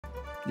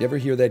You ever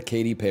hear that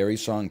Katy Perry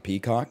song,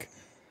 Peacock?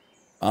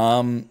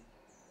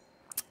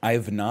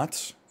 I've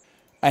not.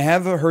 I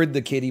have heard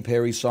the Katy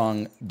Perry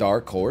song,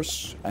 Dark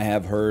Horse. I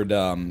have heard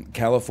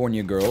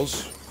California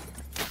Girls.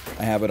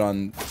 I have it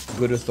on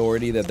good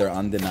authority that they're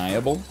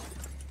undeniable.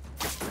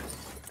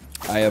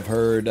 I have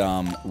heard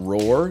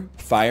Roar,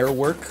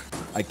 Firework,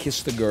 I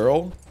Kissed a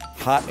Girl,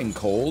 Hot and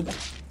Cold.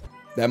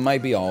 That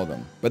might be all of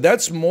them. But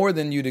that's more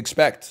than you'd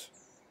expect.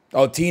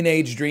 Oh,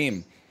 Teenage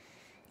Dream.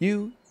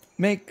 You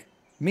make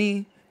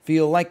me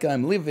feel like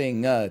I'm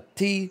living a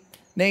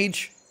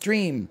teenage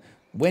dream.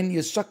 When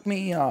you suck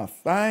me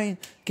off, I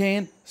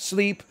can't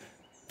sleep.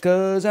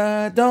 'Cause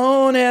I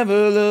don't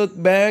ever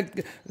look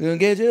back.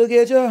 Get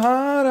your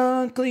heart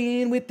on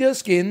clean with your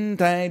skin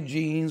tight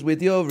jeans,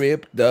 with your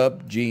ripped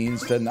up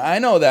jeans tonight. I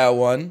know that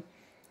one.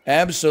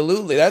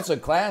 Absolutely. That's a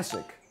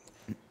classic.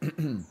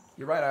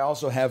 You're right. I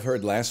also have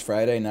heard Last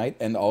Friday Night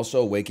and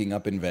also Waking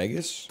Up in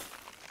Vegas.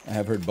 I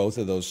have heard both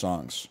of those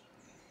songs.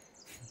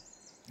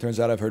 Turns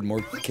out I've heard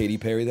more Katy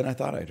Perry than I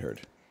thought I'd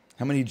heard.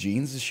 How many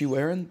jeans is she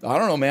wearing? I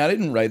don't know, man. I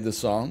didn't write the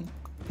song.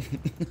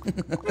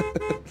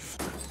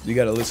 You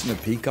gotta listen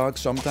to Peacock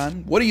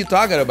sometime? What are you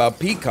talking about,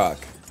 Peacock?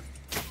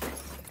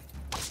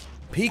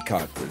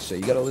 Peacock, they say.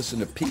 You gotta listen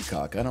to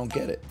Peacock. I don't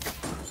get it.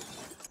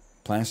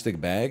 Plastic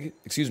Bag?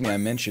 Excuse me, I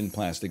mentioned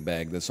Plastic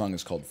Bag. The song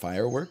is called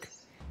Firework.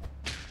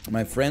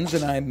 My friends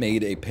and I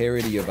made a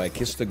parody of I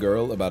Kissed a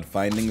Girl about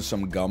finding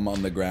some gum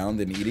on the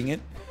ground and eating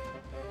it.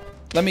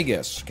 Let me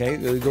guess, okay?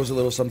 It goes a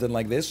little something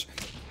like this.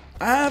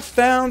 I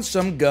found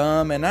some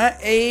gum and I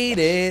ate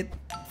it.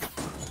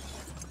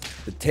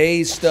 The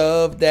taste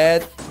of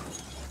that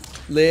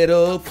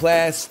little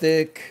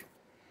plastic.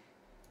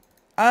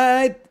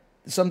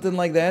 Something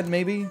like that,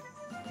 maybe?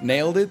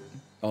 Nailed it?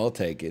 I'll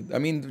take it. I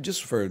mean,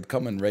 just for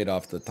coming right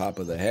off the top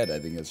of the head, I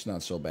think it's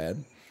not so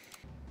bad.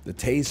 The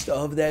taste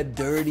of that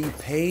dirty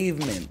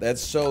pavement.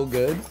 That's so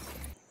good.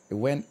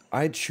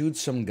 I chewed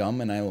some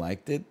gum and I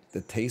liked it.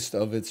 The taste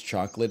of its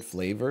chocolate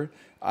flavor.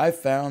 I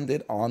found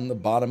it on the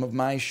bottom of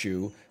my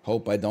shoe.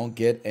 Hope I don't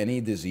get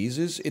any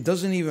diseases. It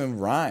doesn't even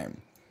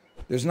rhyme.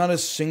 There's not a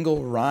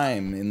single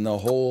rhyme in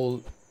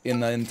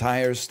the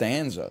entire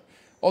stanza.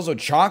 Also,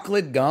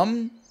 chocolate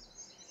gum?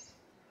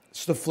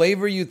 It's the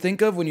flavor you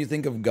think of when you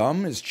think of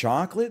gum is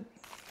chocolate?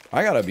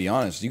 I gotta be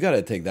honest, you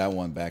gotta take that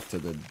one back to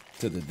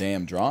the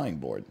damn drawing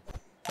board.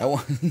 That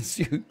one's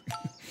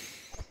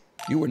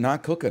you were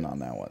not cooking on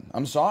that one.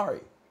 I'm sorry.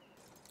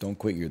 Don't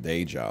quit your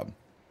day job.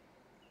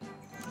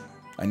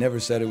 I never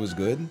said it was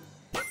good.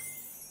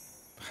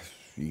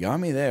 You got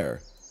me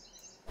there.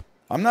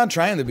 I'm not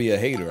trying to be a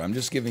hater. I'm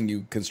just giving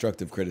you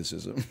constructive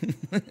criticism.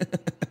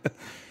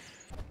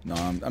 No,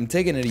 I'm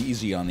taking it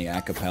easy on the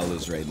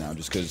acapellas right now,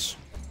 just because,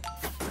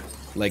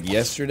 like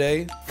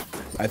yesterday,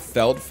 I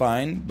felt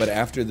fine, but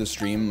after the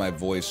stream, my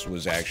voice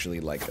was actually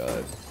like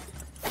a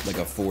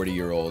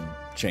 40-year-old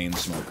chain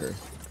smoker.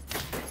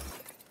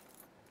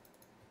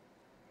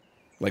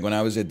 Like when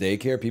I was at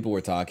daycare, people were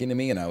talking to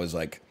me, and I was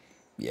like,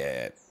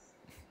 yeah,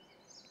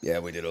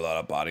 we did a lot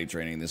of body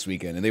training this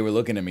weekend. And they were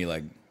looking at me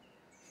like,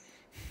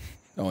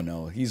 oh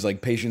no, he's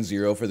like patient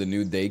zero for the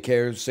new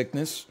daycare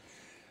sickness.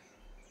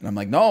 And I'm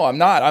like, no, I'm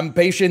not. I'm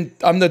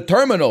the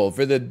terminal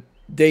for the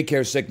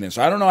daycare sickness.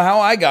 I don't know how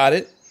I got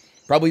it.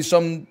 Probably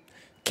some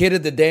kid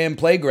at the damn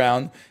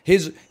playground.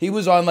 He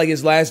was on like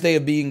his last day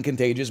of being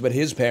contagious, but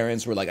his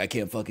parents were like, I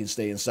can't fucking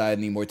stay inside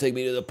anymore. Take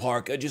me to the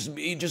park.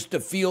 Just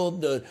to feel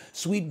the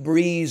sweet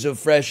breeze of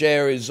fresh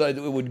air it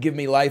would give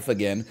me life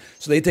again.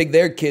 So they take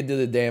their kid to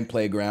the damn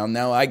playground.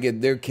 Now I get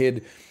their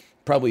kid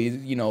probably,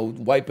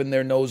 wiping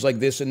their nose like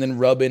this and then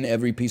rubbing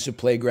every piece of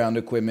playground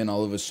equipment.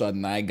 All of a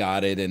sudden I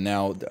got it, and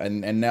now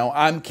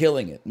I'm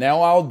killing it.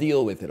 Now I'll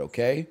deal with it,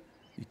 okay?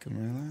 You can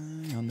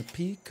rely on the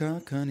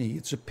peacock, honey.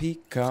 It's a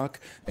peacock,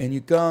 and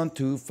you've gone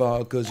too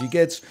far, 'cause he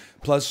gets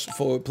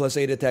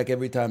 +8 attack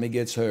every time he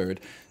gets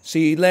hurt.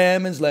 See,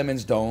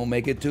 lemons, don't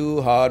make it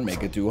too hard,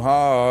 make it too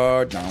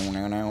hard. You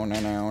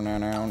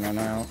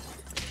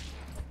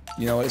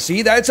know what?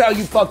 See, that's how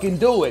you fucking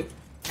do it.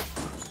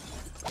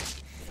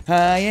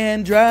 High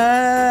and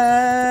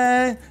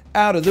dry,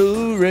 out of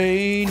the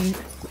rain.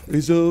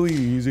 It's so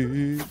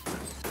easy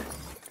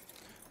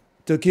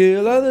to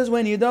kill others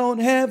when you don't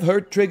have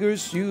hurt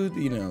triggers.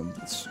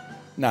 It's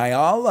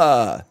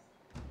Nyala.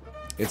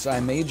 It's I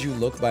Made You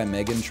Look by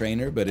Meghan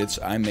Trainor, but it's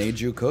I Made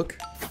You Cook.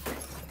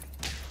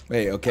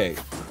 Wait, okay.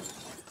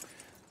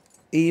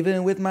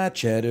 Even with my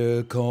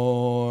cheddar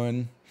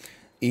corn,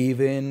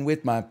 even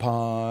with my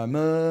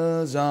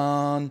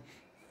parmesan,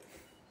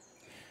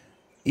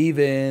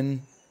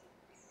 even,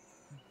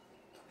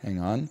 hang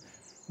on,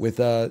 with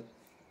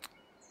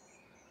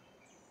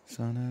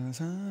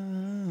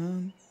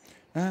sun,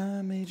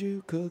 I made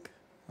you cook.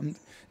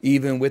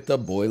 Even with the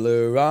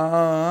boiler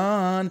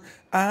on,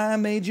 I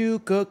made you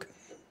cook.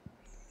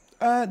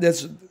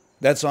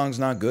 That song's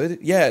not good.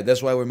 Yeah,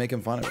 that's why we're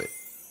making fun of it.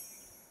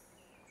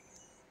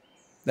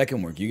 That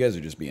can work. You guys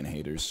are just being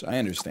haters. I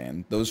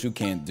understand. Those who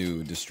can't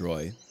do,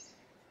 destroy.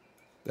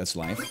 That's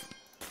life.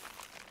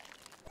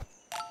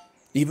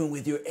 Even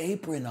with your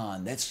apron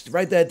on.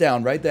 Write that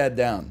down. Write that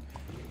down.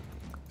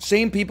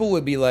 Same people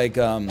would be like,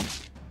 oh,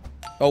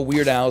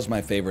 Weird Al's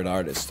my favorite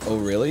artist. Oh,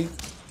 really?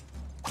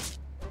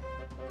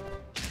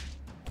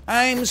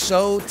 I'm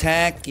so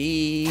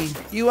tacky.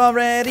 You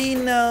already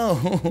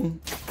know.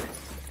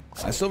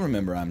 I still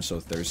remember I'm So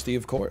Thirsty,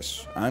 of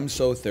course. I'm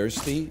So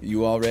Thirsty.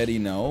 You already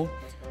know.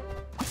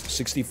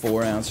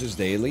 64 ounces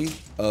daily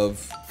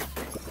of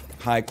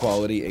high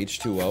quality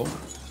H2O.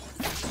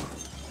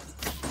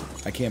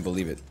 I can't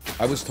believe it.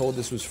 I was told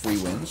this was free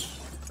wins.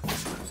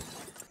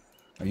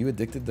 Are you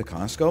addicted to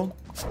Costco?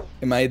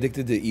 Am I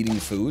addicted to eating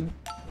food?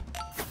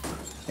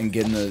 And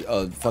getting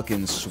a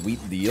fucking sweet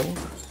deal?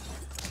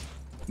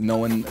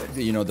 Knowing,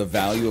 you know, the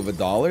value of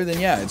 $1? Then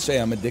yeah, I'd say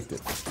I'm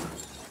addicted.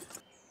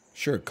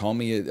 Sure, call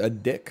me a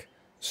dick.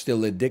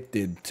 Still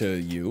addicted to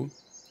you.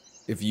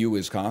 If you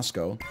is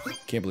Costco.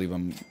 Can't believe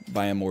I'm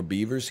buying more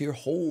beavers here.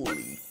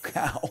 Holy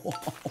cow.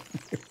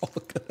 You're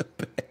all gonna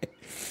pay.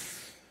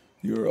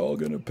 You're all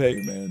gonna pay,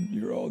 man.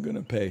 You're all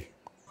gonna pay.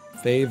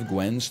 Fave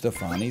Gwen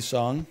Stefani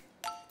song?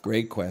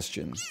 Great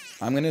question.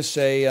 I'm gonna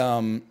say,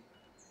 I'm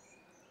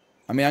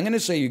gonna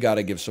say you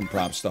gotta give some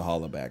props to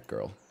Hollaback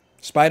Girl.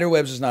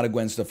 Spiderwebs is not a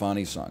Gwen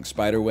Stefani song.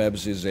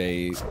 Spiderwebs is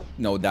a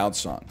No Doubt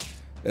song.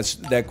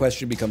 That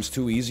question becomes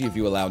too easy if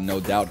you allow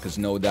No Doubt, because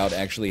No Doubt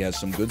actually has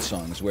some good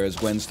songs, whereas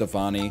Gwen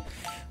Stefani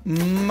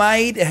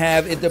might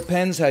have. It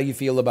depends how you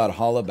feel about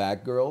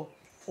Hollaback Girl,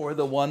 or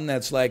the one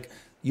that's like,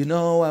 you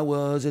know, I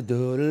was a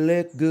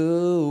doodle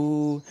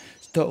goo,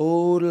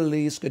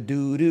 totally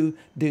skadoo doo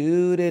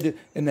doo,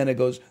 and then it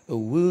goes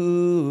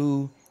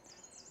woo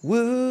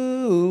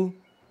woo.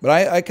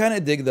 But I kind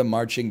of dig the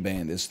marching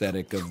band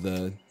aesthetic of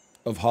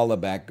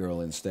Hollaback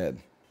Girl instead.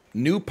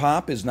 New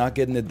pop is not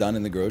getting it done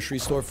in the grocery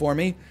store for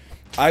me.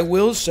 I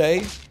will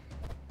say,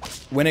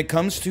 when it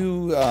comes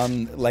to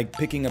like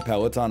picking a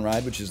Peloton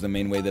ride, which is the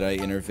main way that I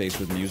interface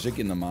with music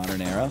in the modern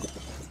era,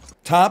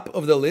 top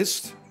of the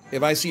list,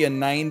 if I see a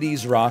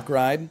 90s rock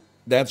ride,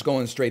 that's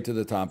going straight to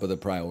the top of the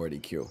priority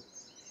queue.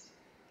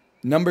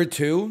 Number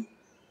 2,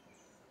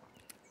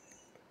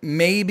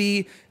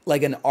 maybe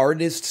like an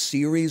artist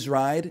series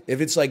ride.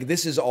 If it's like,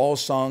 this is all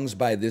songs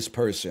by this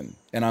person,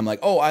 and I'm like,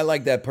 oh, I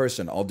like that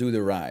person, I'll do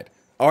the ride.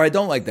 Or I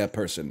don't like that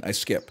person, I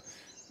skip.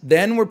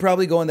 Then we're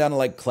probably going down to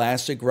like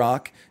classic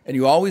rock, and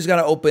you always got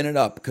to open it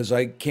up, because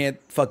I can't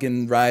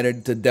fucking ride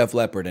it to Def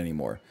Leppard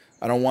anymore.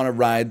 I don't want to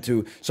ride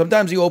to...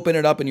 Sometimes you open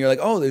it up and you're like,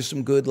 oh, there's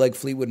some good like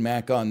Fleetwood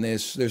Mac on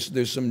this.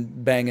 There's some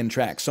banging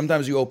tracks.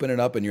 Sometimes you open it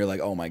up and you're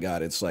like, oh my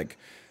God, it's like...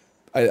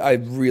 I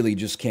really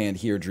just can't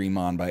hear Dream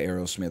On by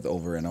Aerosmith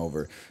over and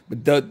over.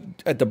 But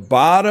at the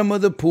bottom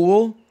of the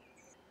pool,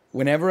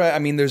 whenever I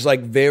mean, there's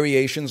like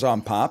variations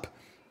on pop.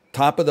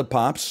 Top of the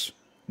pops...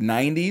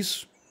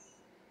 90s,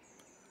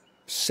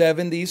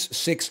 70s,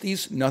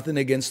 60s, nothing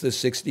against the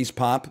 60s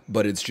pop,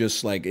 but it's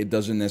just like, it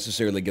doesn't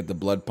necessarily get the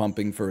blood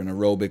pumping for an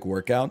aerobic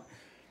workout.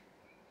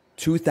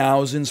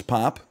 2000s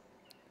pop,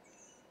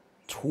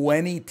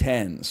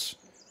 2010s.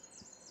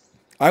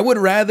 I would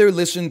rather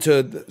listen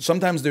to,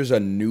 sometimes there's a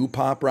new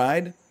pop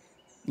ride,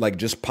 like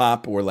just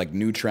pop or like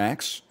new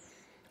tracks.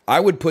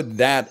 I would put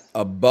that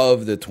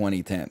above the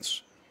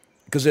 2010s,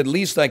 because at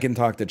least I can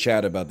talk to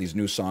Chad about these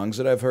new songs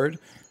that I've heard,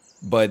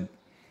 but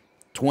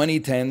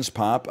 2010s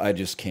pop, I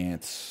just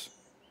can't.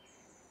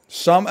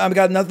 I've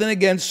got nothing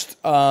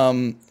against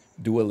Dua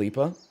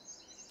Lipa.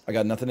 I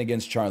got nothing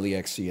against Charlie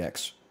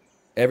XCX.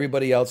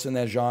 Everybody else in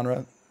that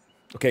genre,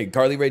 okay,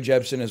 Carly Rae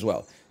Jepsen as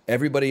well.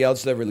 Everybody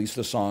else that released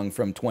a song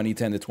from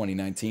 2010 to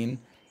 2019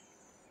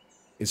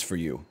 is for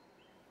you.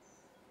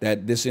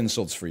 This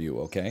insult's for you,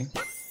 okay?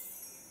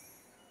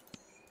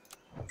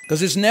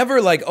 Because it's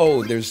never like,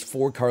 oh, there's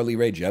 4 Carly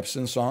Rae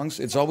Jepsen songs.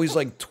 It's always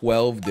like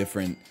 12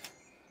 different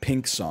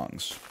Pink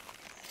songs.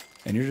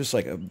 And you're just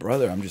like,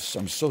 brother, I'm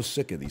so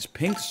sick of these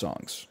Pink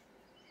songs.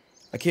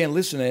 I can't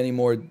listen to any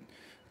more.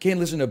 Can't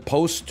listen to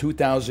post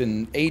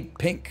 2008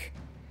 Pink.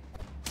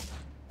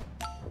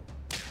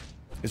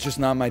 It's just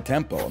not my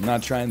tempo. I'm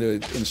not trying to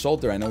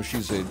insult her. I know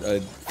she's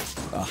a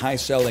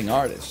high-selling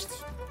artist.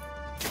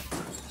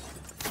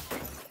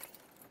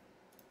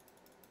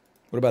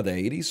 What about the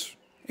 80s?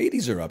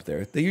 80s are up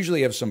there. They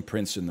usually have some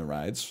Prince in the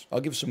rides. I'll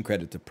give some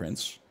credit to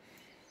Prince.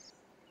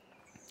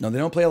 No, they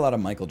don't play a lot of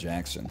Michael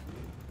Jackson.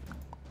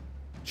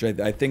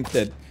 I think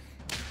that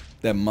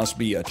must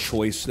be a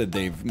choice that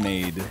they've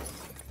made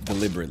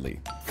deliberately.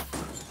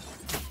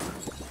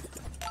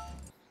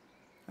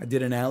 I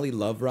did an alley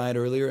love ride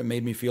earlier. It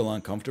made me feel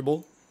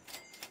uncomfortable.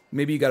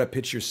 Maybe you got to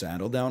pitch your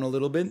saddle down a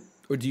little bit?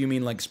 Or do you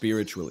mean like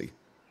spiritually?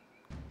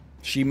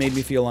 She made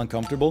me feel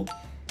uncomfortable?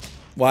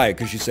 Why?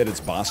 Because she said it's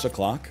boss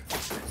o'clock?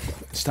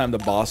 It's time to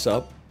boss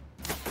up?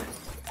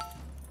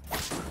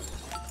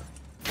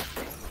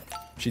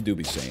 She do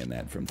be saying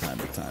that from time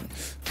to time.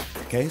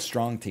 Okay,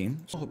 strong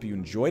team. I hope you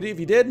enjoyed it. If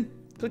you did,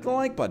 click the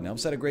like button. It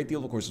helps out a great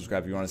deal. Of course,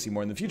 subscribe if you want to see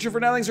more in the future. For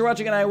now, thanks for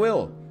watching, and I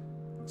will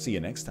see you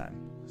next time.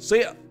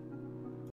 See ya!